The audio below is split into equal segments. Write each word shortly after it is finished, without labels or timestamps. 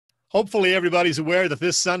Hopefully everybody's aware that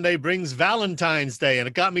this Sunday brings Valentine's Day, and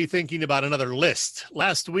it got me thinking about another list.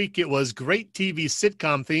 Last week it was great TV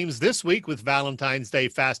sitcom themes. This week, with Valentine's Day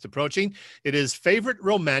fast approaching, it is favorite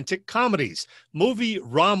romantic comedies, movie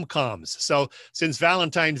rom-coms. So since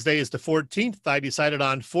Valentine's Day is the 14th, I decided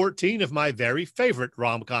on 14 of my very favorite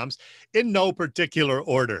rom-coms in no particular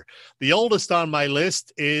order. The oldest on my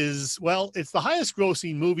list is, well, it's the highest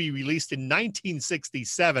grossing movie released in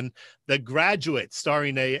 1967, The Graduate,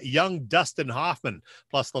 starring a young Dustin Hoffman,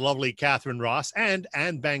 plus the lovely Catherine Ross and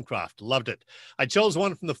Anne Bancroft. Loved it. I chose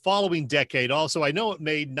one from the following decade. Also, I know it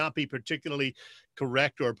may not be particularly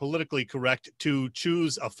correct or politically correct to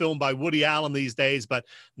choose a film by Woody Allen these days, but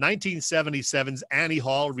 1977's Annie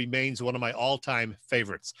Hall remains one of my all-time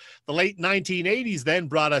favorites. The late 1980s then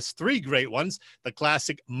brought us three great ones: the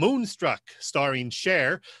classic Moonstruck, starring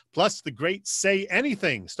Cher, plus the great Say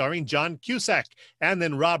Anything, starring John Cusack, and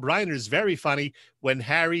then Rob Reiner's very funny When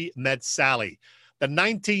Harry Met Sally. The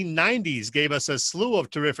 1990s gave us a slew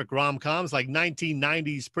of terrific rom-coms like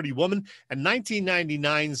 1990's Pretty Woman and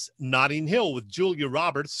 1999's Notting Hill with Julia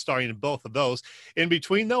Roberts starring in both of those. In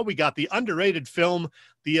between, though, we got the underrated film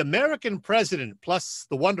The American President, plus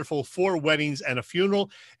the wonderful Four Weddings and a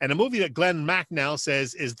Funeral, and a movie that Glenn Macnow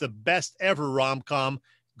says is the best ever rom-com,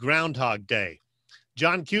 Groundhog Day.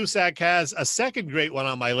 John Cusack has a second great one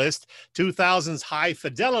on my list, 2000's High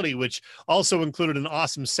Fidelity, which also included an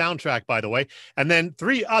awesome soundtrack, by the way, and then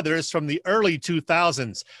three others from the early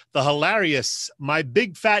 2000s, the hilarious My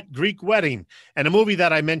Big Fat Greek Wedding, and a movie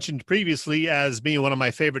that I mentioned previously as being one of my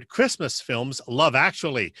favorite Christmas films, Love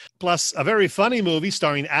Actually, plus a very funny movie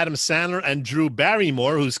starring Adam Sandler and Drew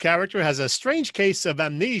Barrymore, whose character has a strange case of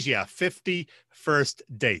amnesia, 50 First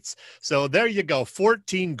Dates. So there you go,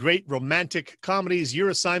 14 great romantic comedies. Your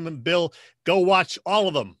assignment, Bill, go watch all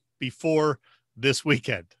of them before this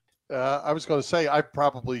weekend. I was going to say I've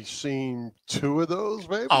probably seen two of those,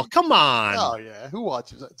 maybe. Oh, come on. Oh, yeah. Who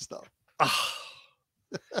watches that stuff?